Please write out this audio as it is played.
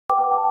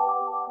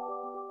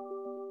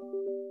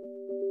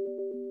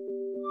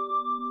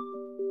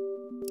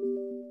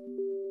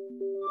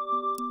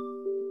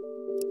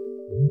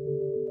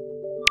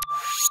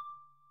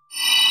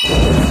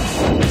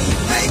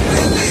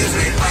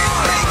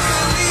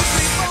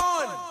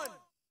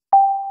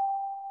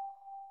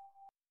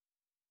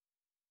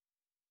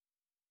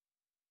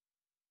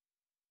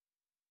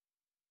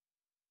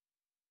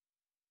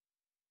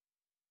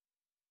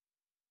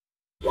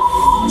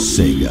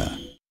Sega.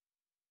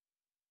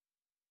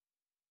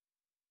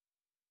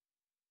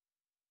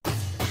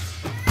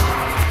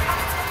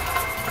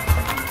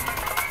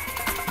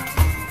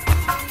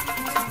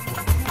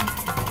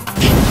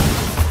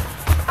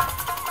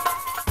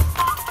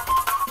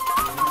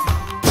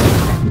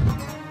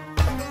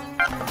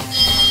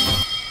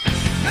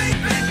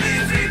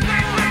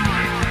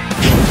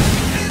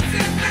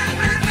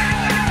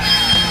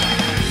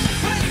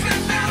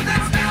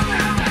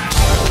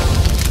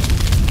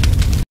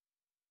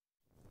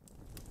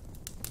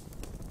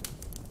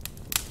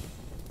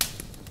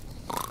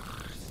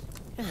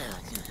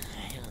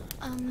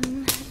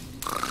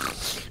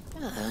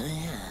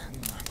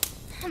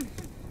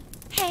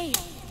 Hey,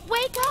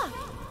 wake up!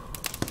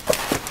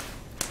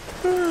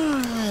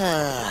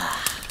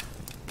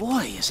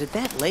 Boy, is it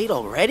that late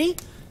already?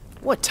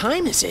 What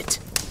time is it?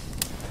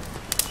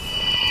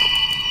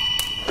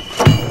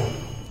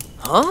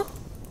 Huh?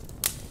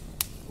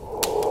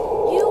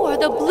 You are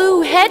the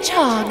blue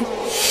hedgehog.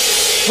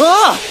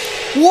 Ah!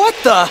 What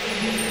the?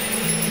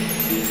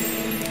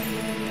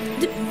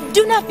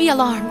 Do not be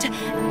alarmed.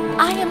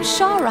 I am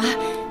Shahra,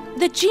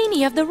 the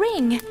genie of the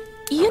ring.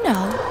 You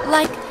know,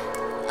 like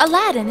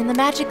Aladdin in the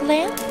magic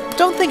lamp.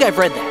 Don't think I've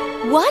read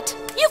that. What?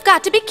 You've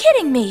got to be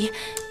kidding me!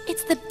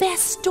 It's the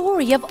best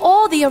story of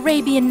all the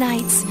Arabian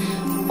Nights.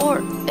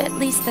 Or at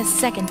least the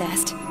second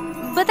best.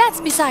 But that's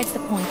besides the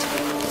point.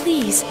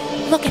 Please,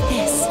 look at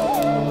this.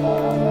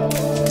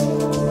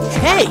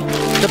 Hey,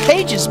 the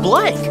page is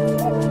blank.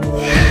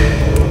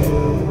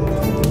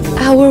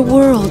 Our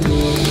world,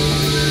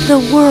 the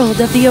world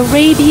of the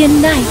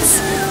Arabian Nights,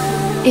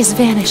 is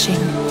vanishing.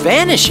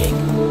 Vanishing?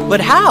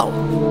 But how?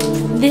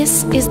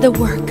 This is the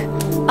work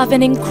of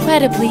an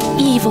incredibly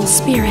evil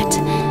spirit,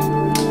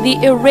 the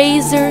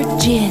Erazor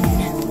Djinn.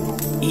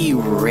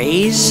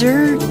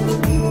 Erazor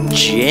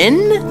Djinn?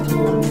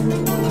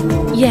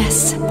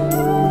 Yes,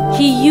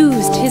 he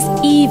used his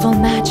evil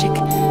magic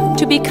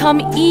to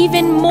become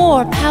even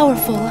more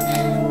powerful.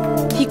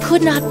 He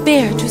could not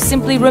bear to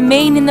simply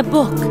remain in the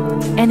book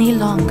any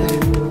longer.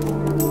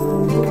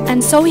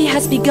 And so he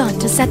has begun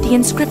to set the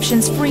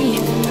inscriptions free,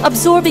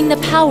 absorbing the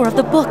power of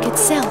the book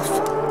itself.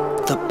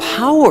 The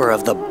power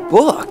of the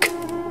book?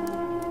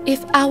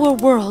 If our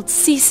world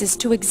ceases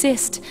to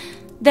exist,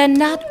 then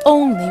not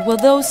only will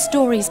those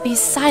stories be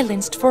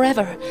silenced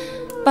forever,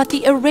 but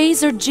the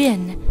Erazor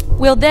Djinn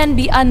will then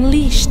be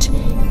unleashed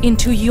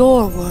into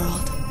your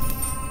world.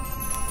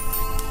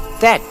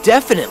 That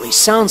definitely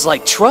sounds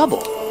like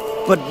trouble.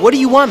 But what do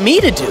you want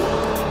me to do?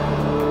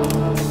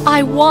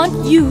 I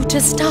want you to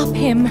stop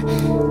him.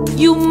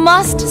 You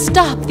must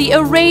stop the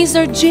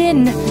Erazor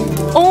Djinn.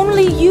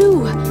 Only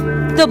you,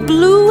 the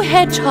blue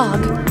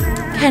hedgehog,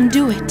 can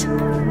do it.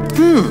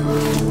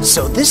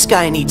 So this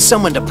guy needs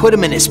someone to put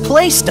him in his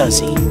place, does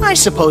he? I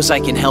suppose I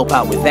can help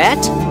out with that.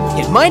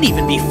 It might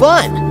even be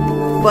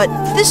fun. But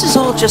this is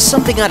all just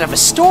something out of a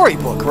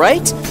storybook,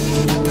 right?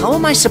 How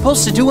am I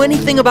supposed to do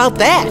anything about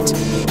that?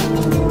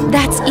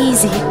 That's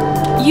easy.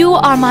 You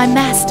are my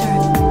master,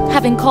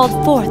 having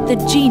called forth the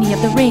genie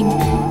of the ring.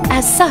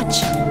 As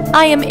such,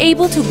 I am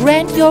able to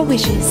grant your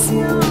wishes.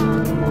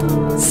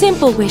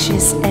 Simple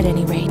wishes, at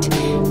any rate.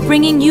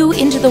 Bringing you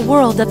into the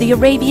world of the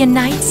Arabian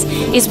Nights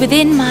is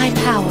within my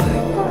power.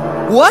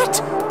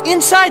 What?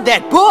 Inside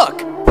that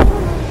book?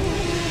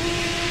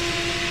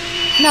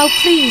 Now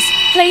please,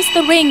 place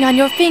the ring on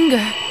your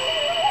finger.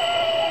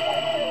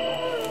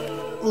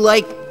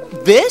 Like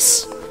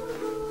this?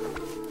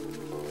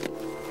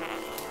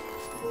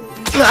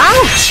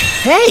 Ouch!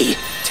 Hey,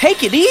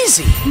 take it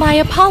easy. My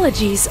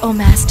apologies, O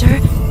Master,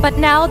 but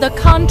now the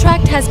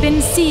contract has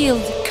been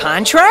sealed.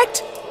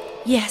 Contract?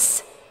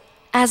 Yes,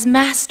 as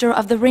Master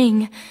of the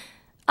Ring,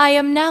 I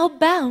am now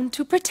bound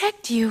to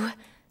protect you.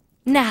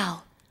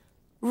 Now,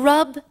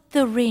 rub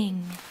the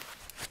ring.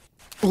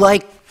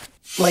 Like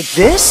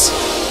this?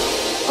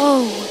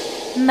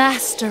 Oh,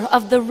 Master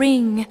of the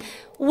Ring,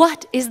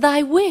 what is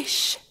thy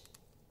wish?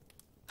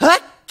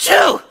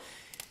 Achoo!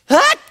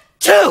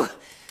 Achoo!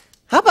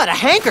 How about a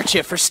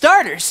handkerchief for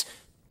starters?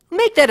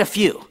 Make that a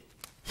few.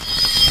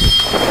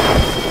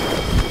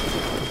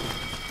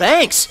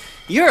 Thanks,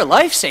 you're a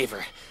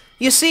lifesaver.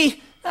 You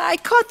see, I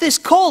caught this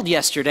cold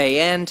yesterday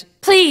and...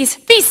 Please,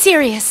 be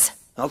serious.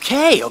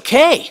 Okay.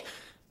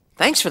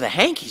 Thanks for the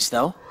hankies,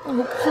 though.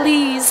 Oh,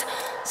 please,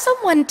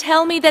 someone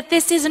tell me that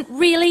this isn't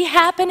really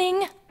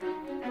happening.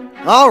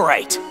 All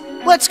right,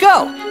 let's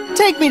go.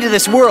 Take me to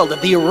this world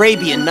of the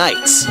Arabian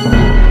Nights.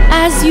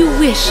 As you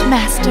wish,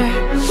 Master.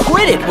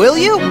 Quit it, will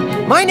you?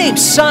 My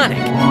name's Sonic.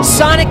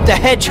 Sonic the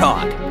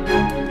Hedgehog.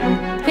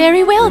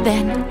 Very well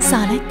then,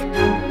 Sonic.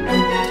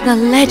 The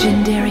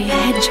legendary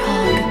hedgehog.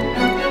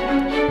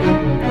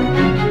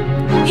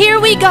 Here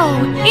we go,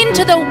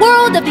 into the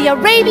world of the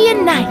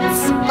Arabian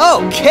Nights.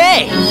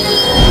 Okay.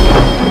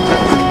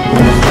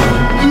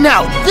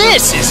 Now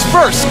this is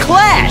first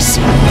class.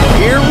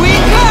 Here we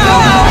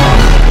go.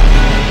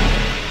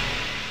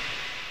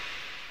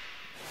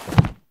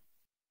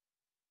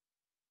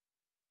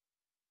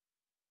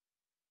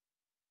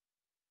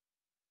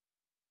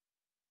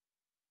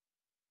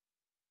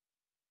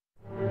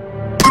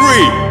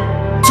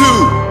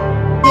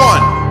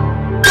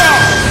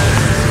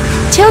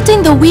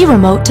 Tilting the Wii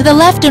remote to the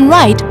left and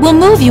right will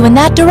move you in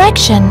that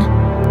direction.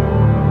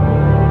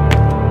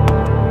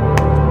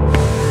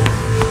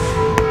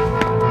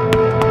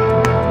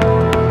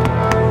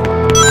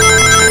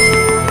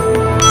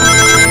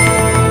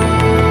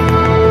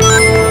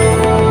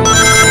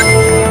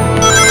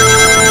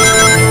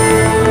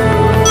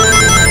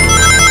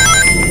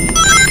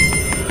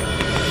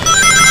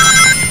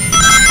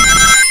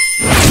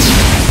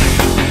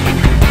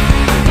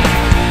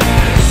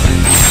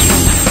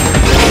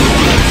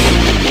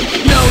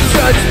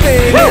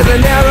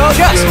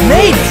 Just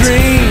made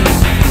it!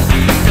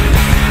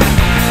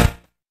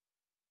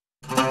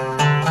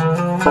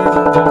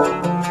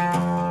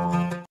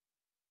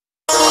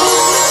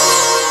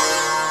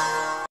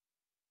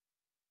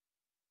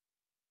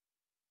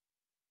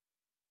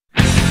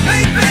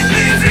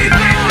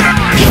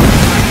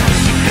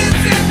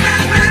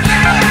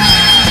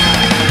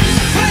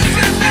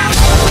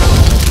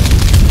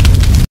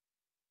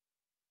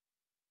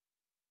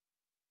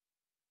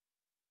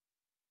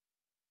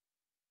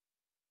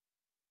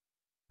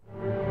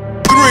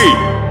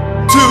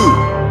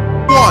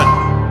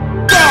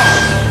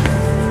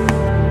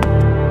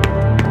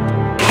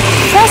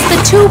 Press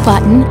the 2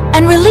 button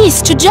and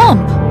release to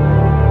jump.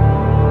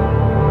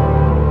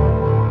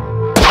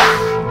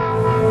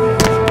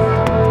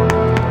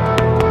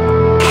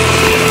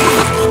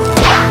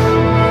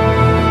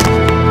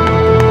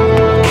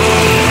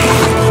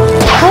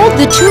 Hold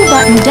the 2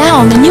 button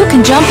down and you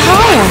can jump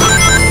higher.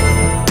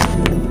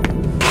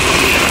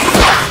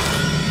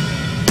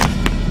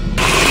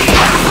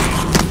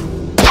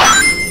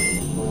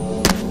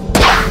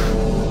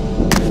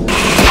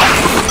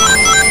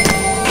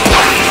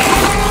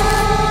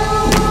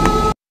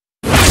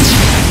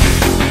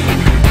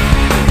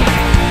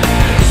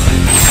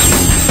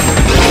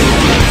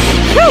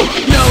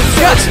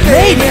 Just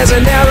made it! As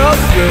an arrow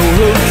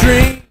through a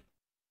dream.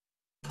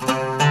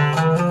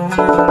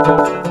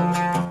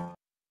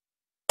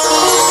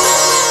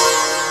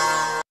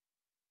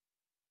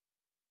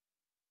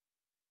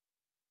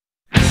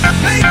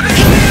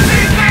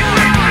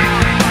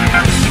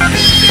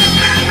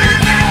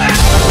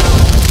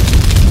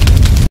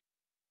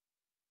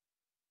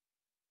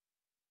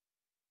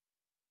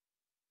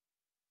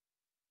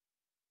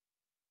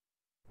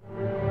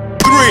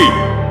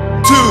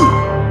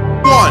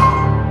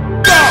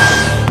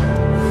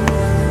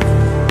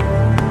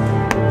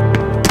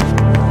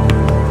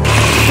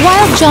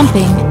 While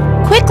jumping,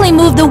 quickly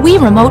move the Wii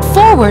remote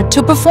forward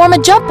to perform a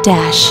jump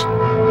dash.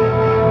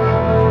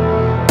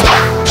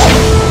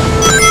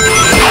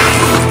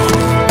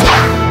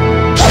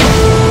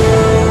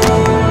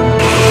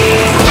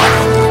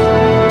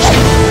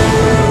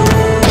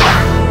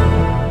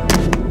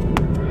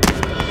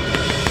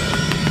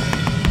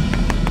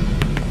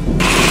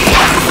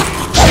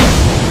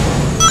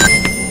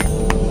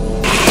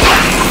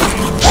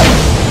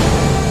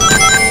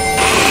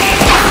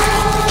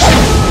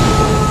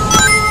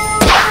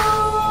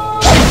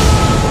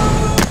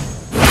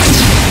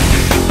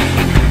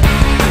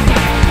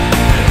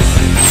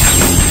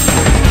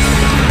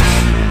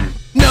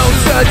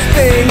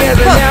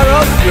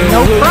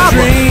 No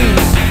problem.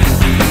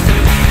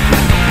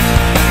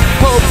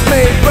 Hopes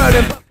made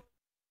burning.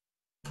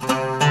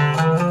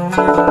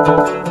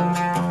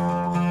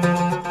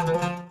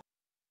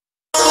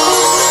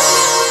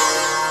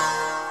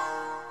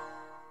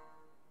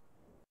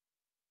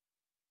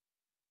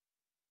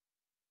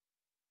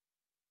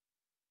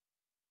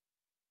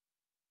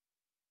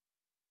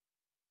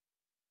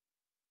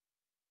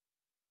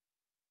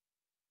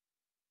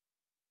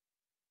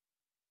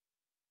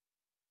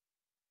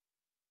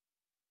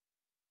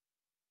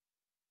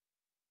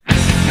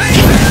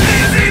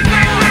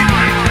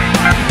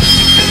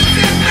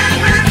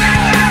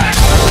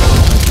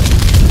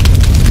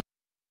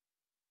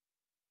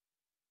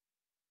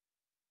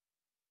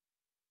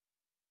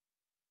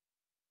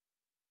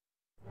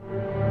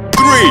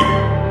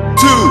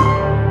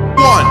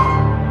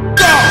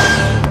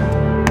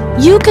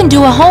 You can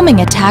do a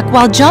homing attack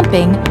while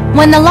jumping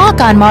when the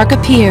lock-on mark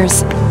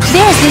appears.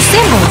 There's the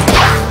symbol.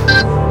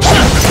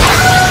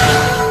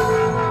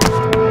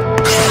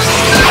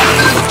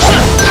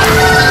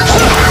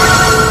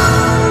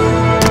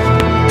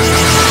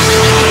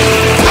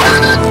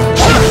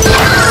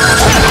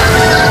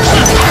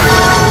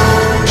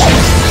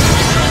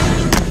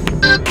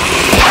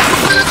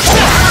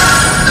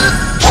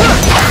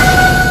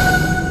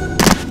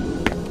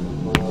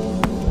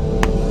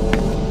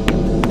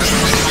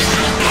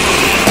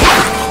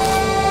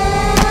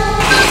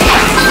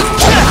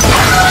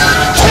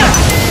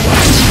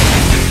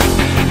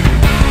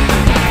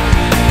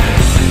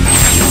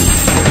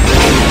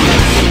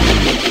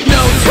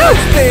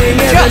 Just made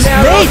it!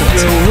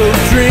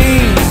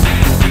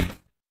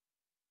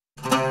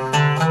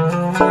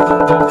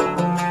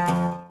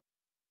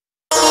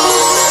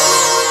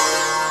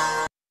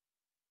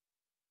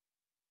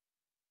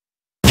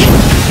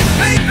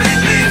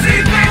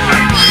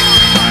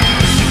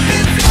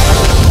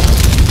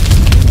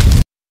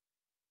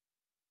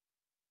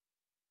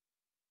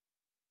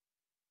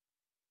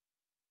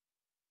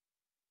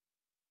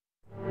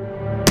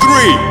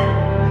 3,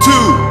 2,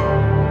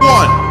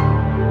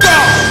 1, go!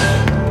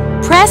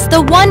 Press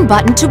the 1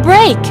 button to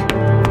break.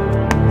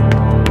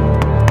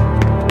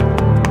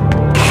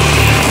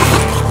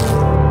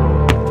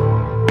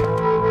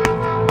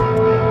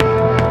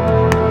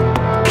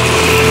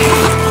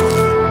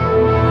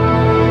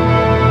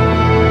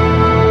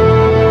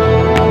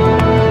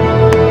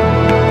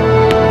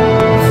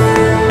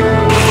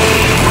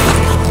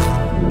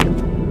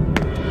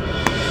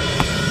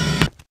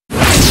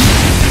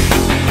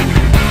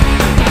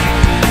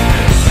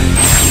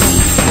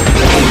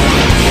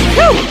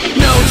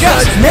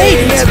 Just made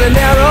it as an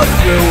arrow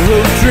through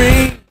a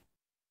dream.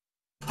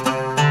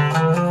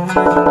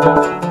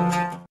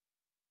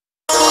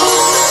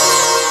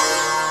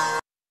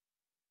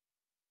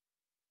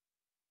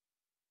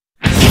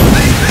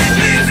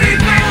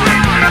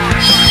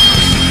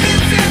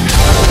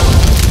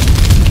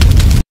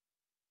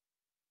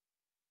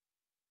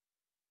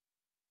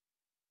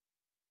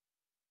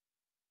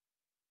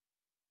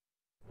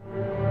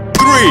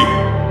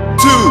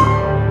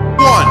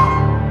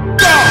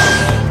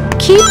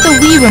 Keep the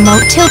Wii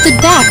remote tilted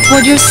back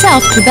toward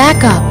yourself to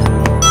back up.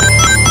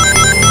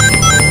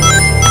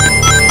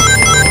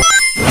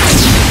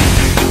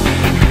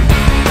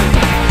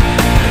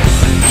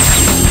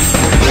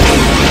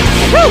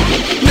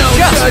 No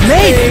just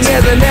made it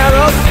as an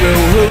arrow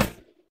through.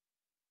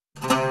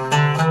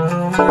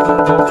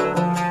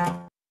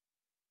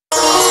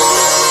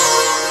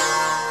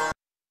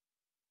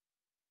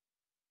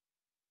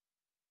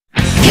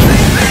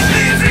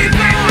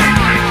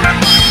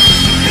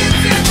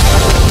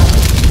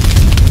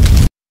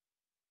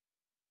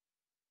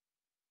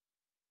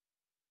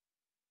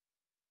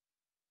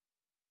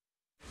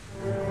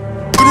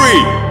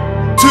 3,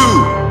 2,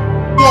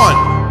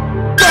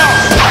 1, go!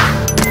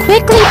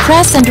 Quickly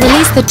press and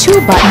release the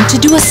 2 button to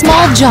do a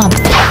small jump.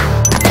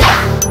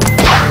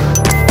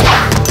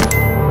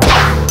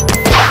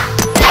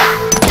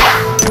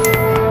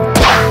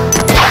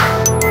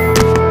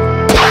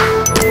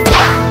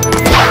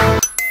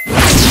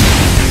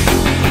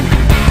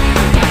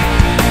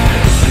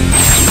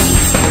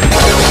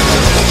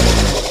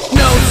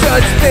 No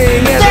such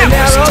thing as an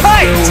arrow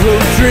through a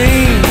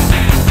dream.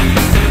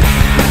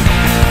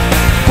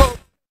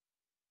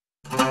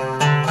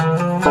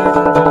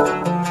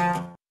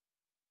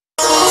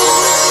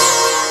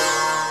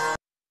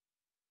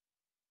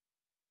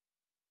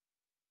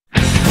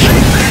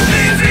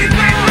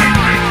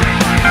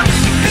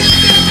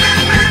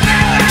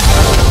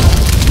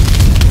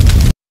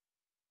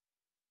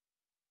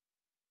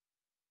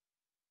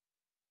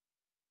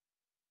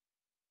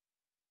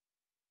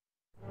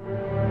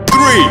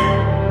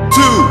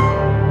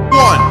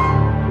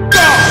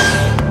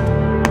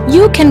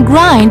 You can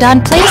grind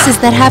on places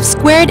that have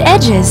squared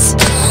edges.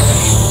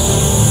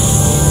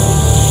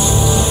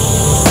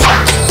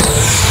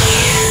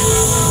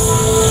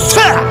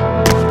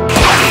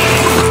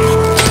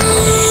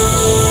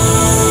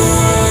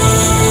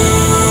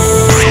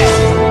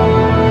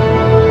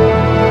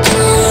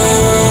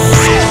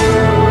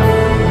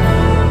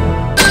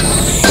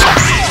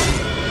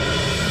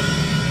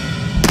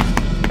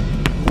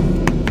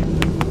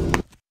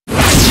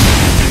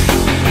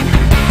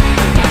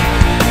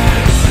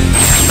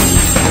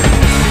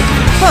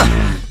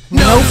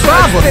 No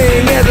problem.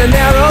 Thing as an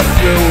arrow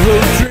through a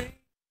dream.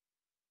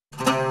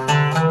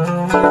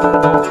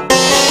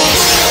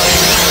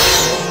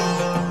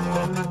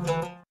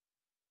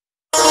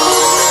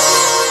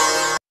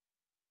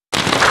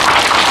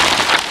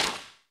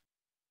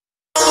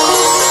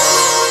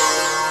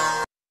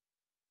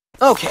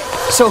 Okay,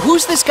 so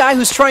who's this guy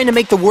who's trying to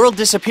make the world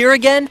disappear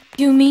again?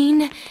 You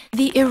mean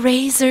the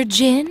Erazor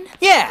Djinn?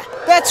 Yeah,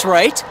 that's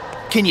right.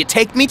 Can you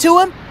take me to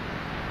him?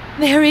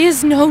 There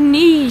is no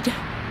need.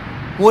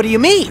 What do you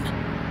mean?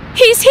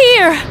 He's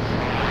here!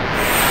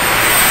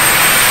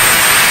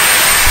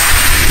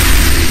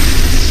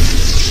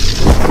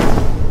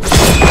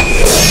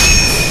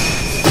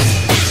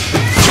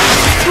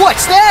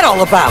 What's that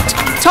all about?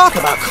 Talk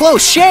about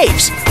close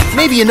shaves.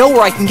 Maybe you know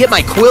where I can get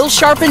my quill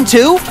sharpened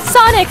too?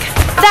 Sonic!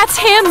 That's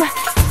him!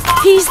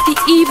 He's the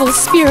evil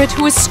spirit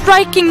who is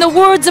striking the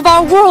words of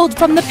our world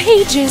from the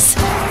pages.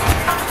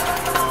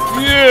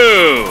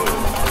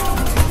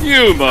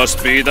 You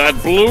must be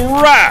that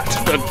blue rat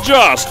that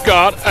just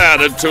got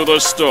added to the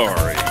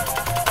story.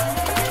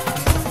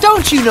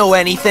 Don't you know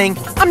anything?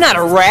 I'm not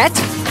a rat.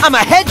 I'm a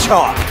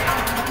hedgehog.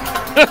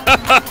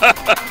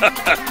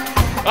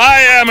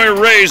 I am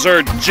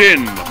Erazor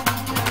Djinn.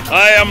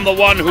 I am the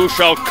one who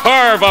shall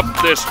carve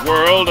up this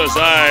world as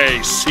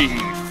I see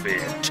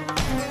fit.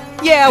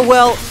 Yeah,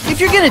 well, if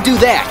you're gonna do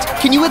that,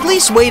 can you at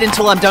least wait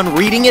until I'm done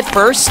reading it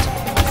first?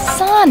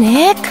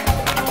 Sonic!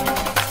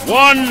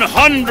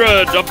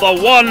 100 of the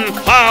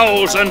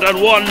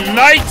 1,001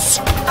 nights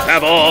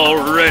have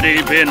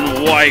already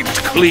been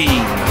wiped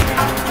clean.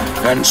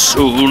 And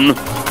soon,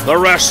 the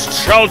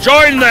rest shall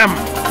join them,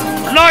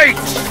 night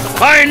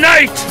by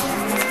night.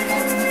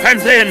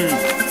 And then,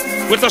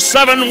 with the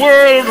 7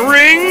 world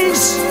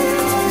rings...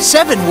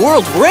 7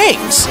 world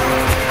rings?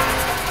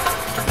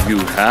 You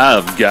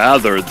have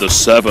gathered the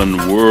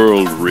 7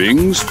 world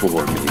rings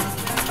for me.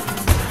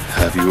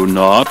 Have you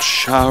not,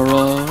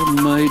 Shahra,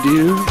 my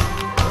dear?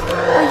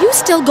 Are you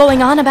still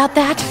going on about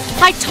that?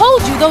 I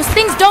told you those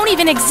things don't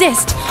even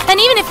exist.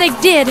 And even if they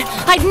did,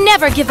 I'd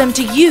never give them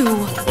to you.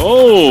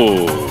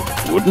 Oh,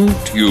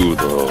 wouldn't you,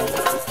 though?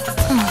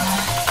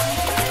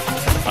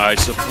 I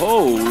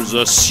suppose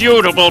a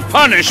suitable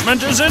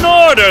punishment is in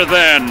order,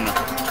 then.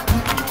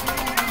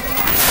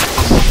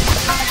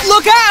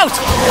 Look out!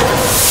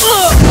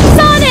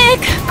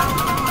 Sonic!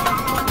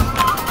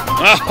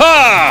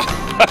 Aha!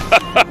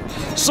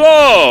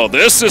 So,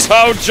 this is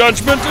how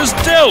judgment is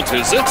dealt,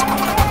 is it?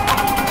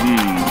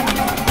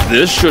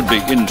 This should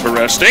be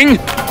interesting.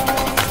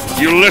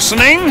 You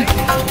listening?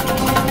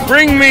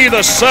 Bring me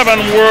the 7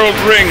 world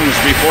rings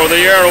before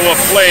the arrow of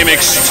flame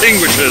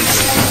extinguishes.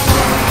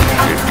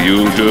 If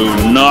you do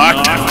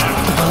not,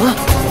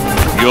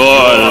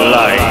 your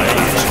life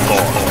is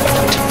forfeit.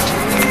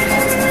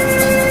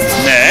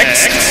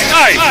 Next,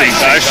 I think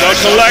I shall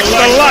collect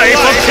the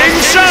life of King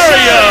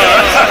Shahra.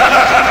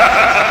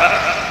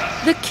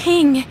 The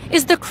king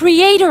is the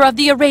creator of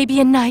the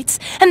Arabian Nights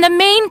and the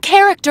main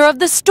character of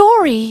the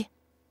story.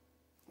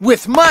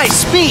 With my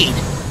speed,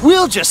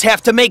 we'll just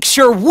have to make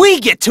sure we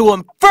get to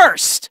him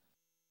first!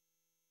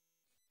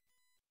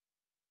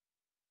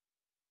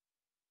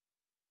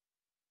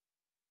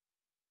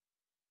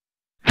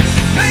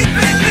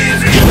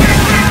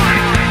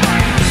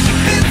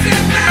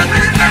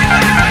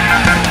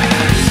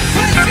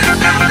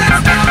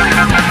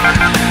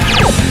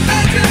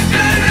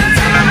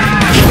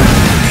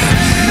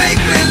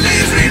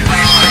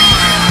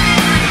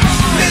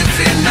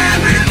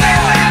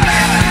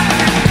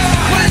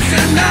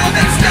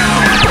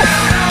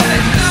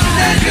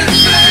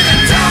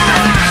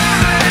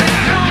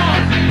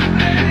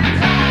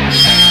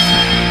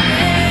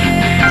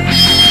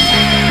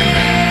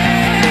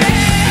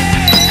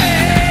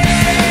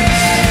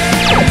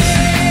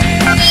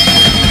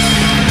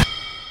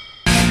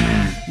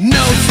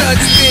 No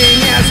such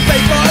thing as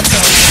fate for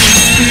those who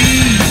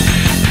speed.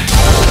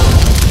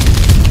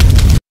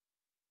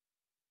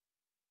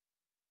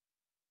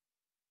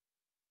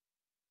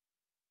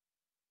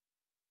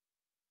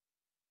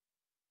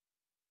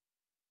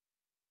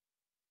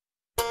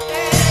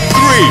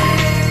 Three,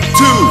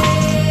 two,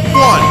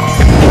 one,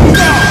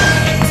 go!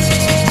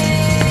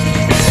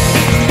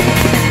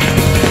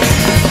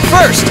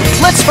 First,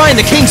 let's find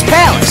the king's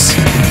palace.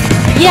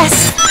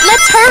 Yes,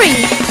 let's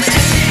hurry!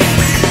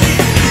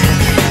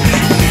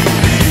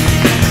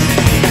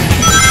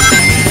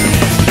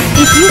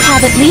 If you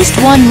have at least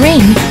 1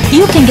 ring,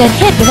 you can get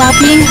hit without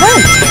being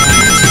hurt.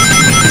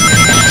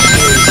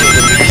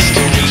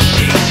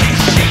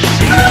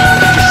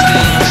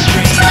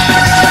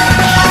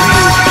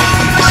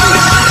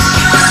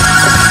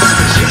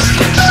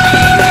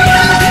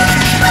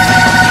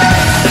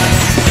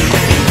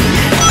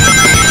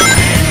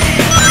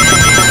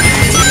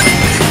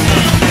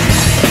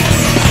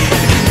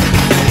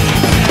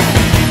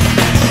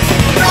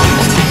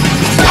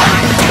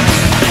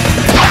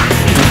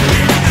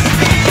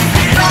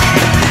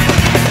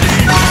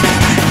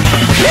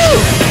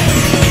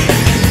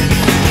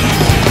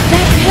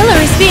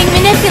 Being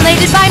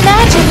manipulated by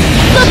magic.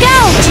 Look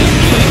out!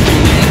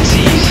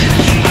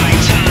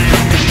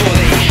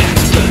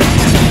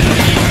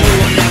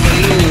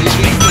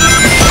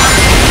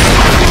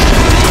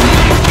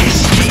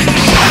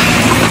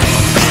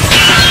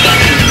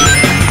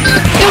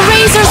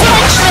 Erazor's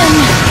henchman!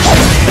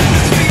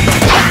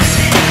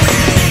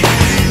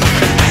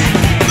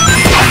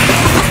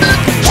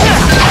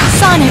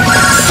 Sonic,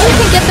 you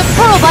can get the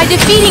pearl by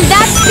defeating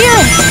that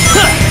spirit!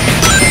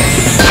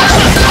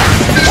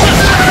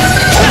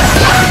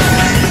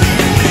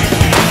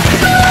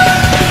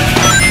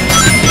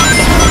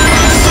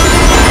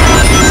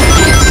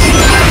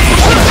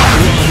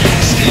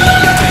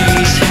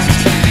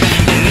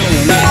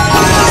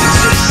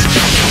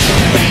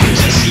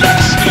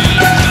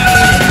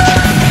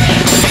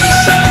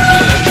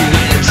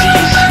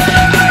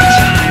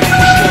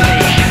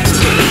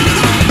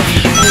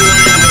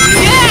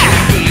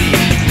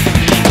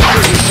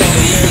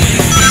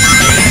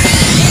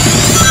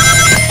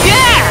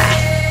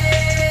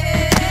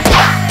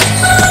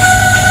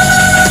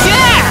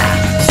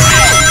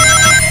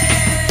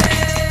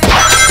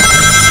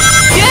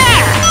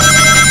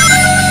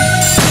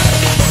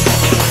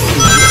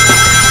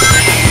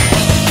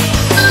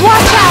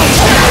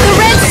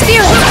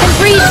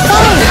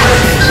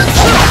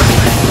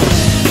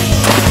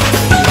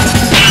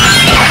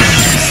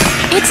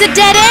 It's a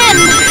dead end!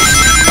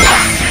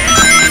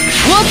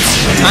 Whoops!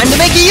 Time to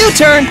make a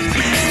U-turn!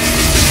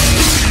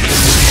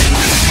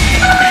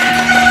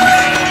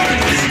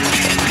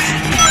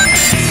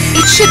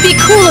 It should be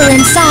cooler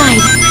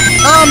inside.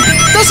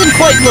 Doesn't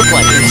quite look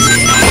like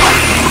it.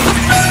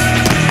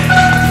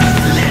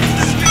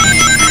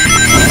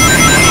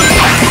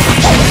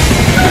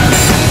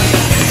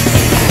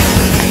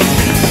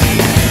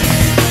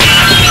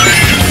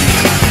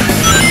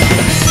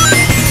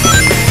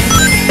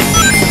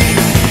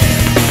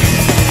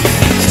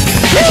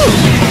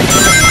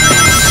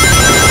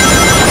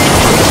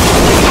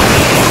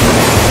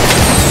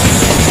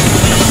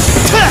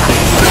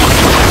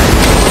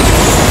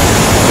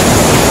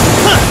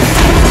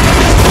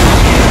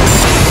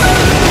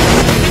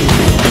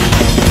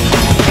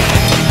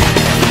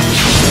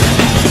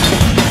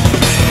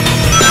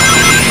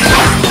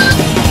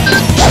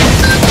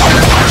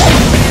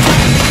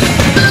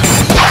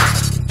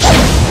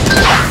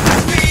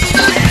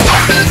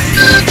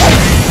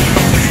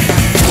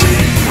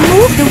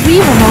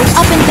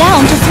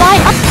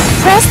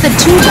 Press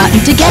the 2 button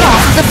to get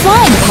off of the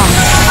flying pod.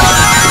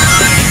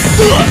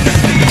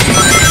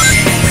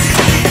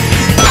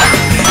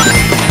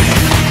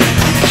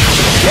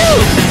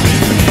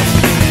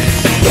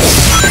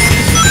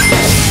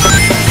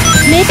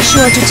 Make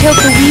sure to tilt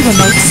the Wii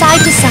remote side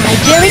to side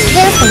very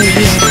carefully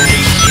here.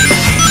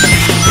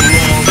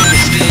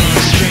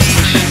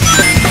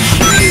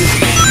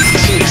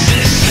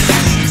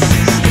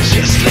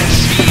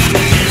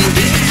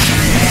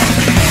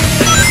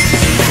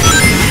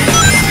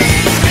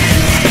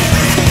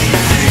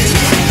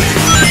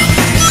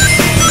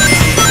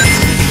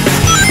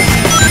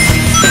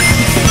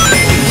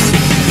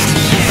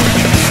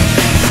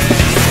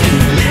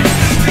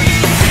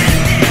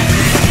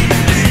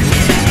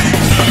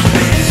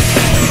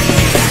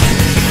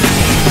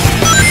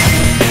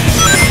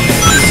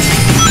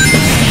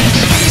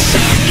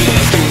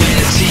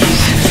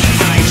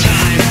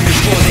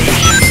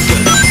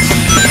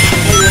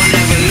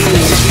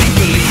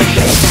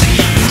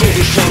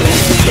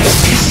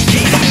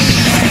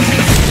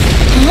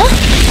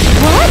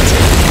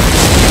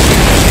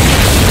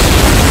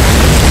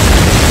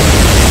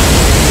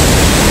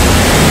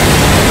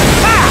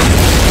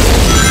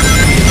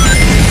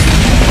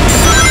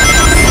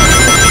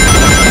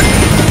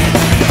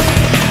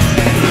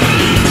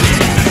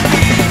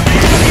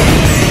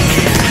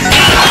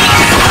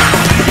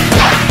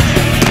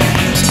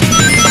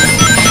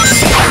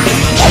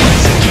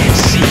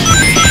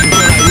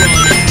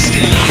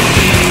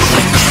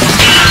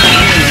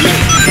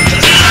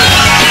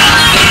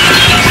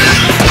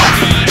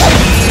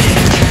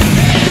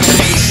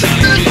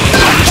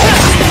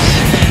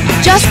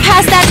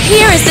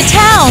 Here is the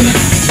town!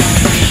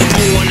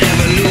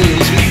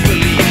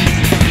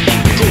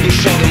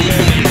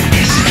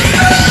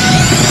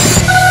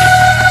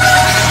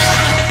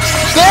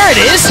 There it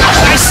is!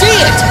 I see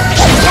it!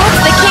 That's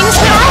the King's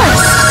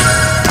Palace!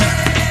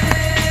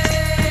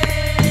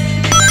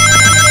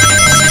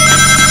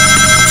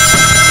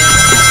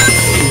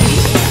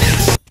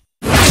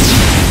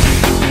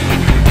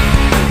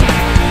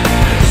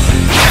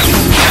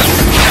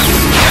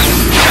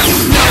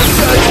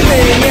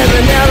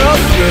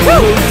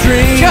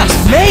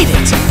 Just made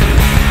it!